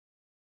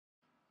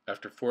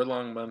After 4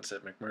 long months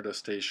at McMurdo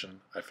Station,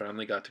 I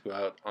finally got to go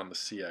out on the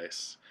sea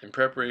ice. In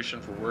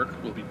preparation for work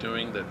we'll be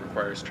doing that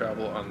requires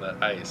travel on the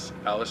ice,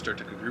 Alistair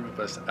took a group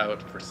of us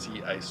out for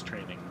sea ice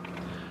training.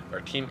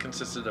 Our team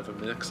consisted of a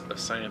mix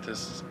of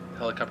scientists,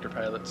 helicopter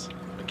pilots,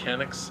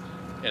 mechanics,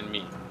 and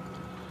me.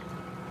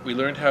 We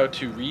learned how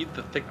to read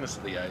the thickness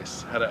of the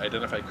ice, how to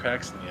identify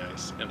cracks in the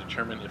ice, and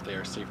determine if they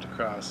are safe to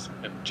cross,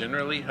 and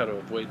generally how to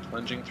avoid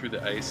plunging through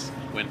the ice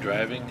when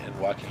driving and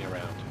walking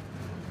around.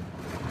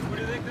 What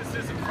do you think this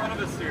is in front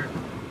of us here?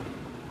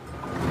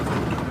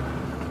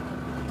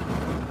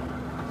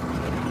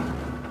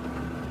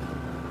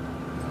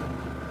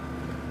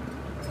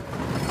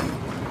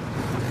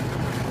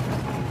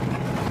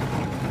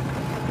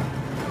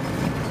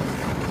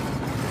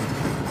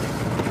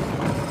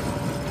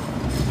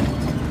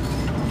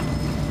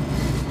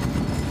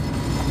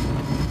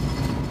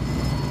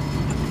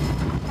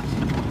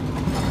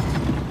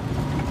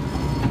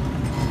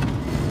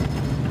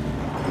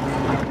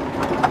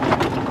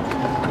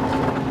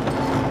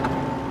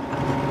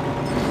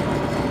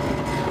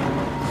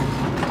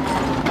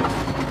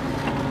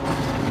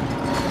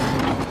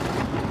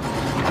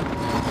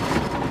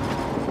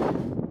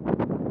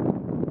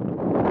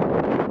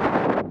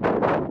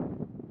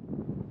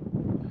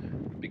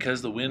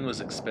 Because the wind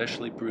was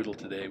especially brutal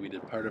today, we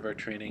did part of our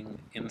training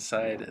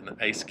inside an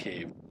ice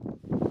cave.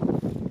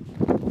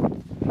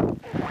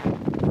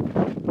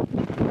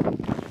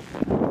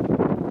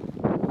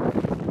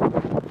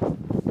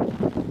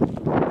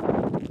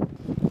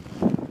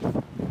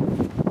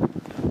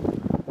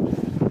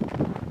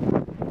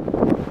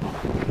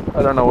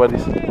 I don't know what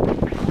he's...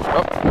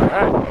 Oh,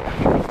 alright.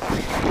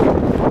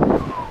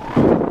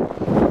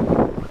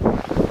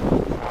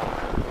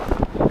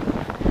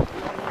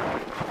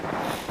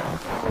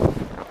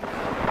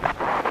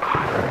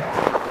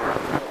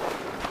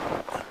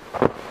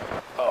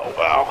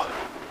 Wow.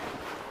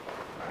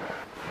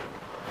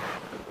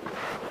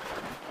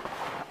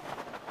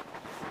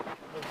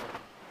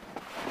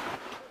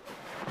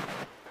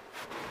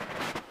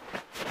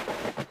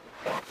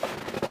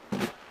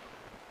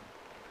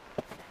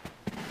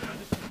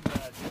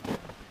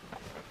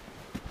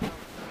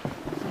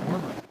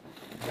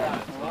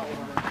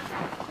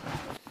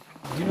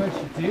 You know what you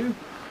should do?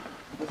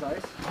 This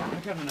ice? I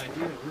got an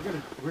idea.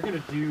 We're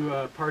gonna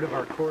do part of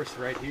our course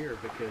right here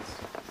because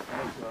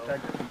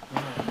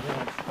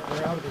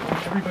we're out of it.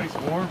 Everybody's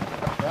warm.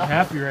 Yeah.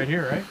 Happy right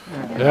here, right?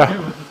 Yeah.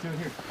 Let's do it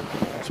here.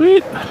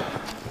 Sweet.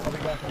 I'll be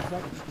back in a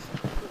second.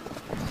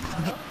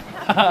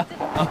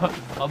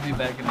 I'll be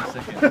back in a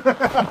second.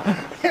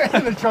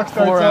 And the truck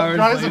starts 4 up, hours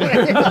drives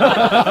later.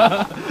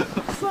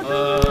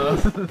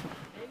 away.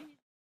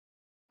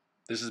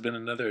 This has been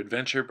another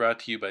adventure brought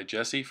to you by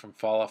Jesse from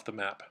Fall Off the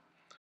Map.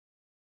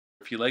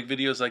 If you like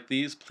videos like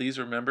these, please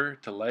remember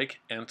to like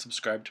and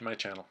subscribe to my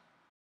channel.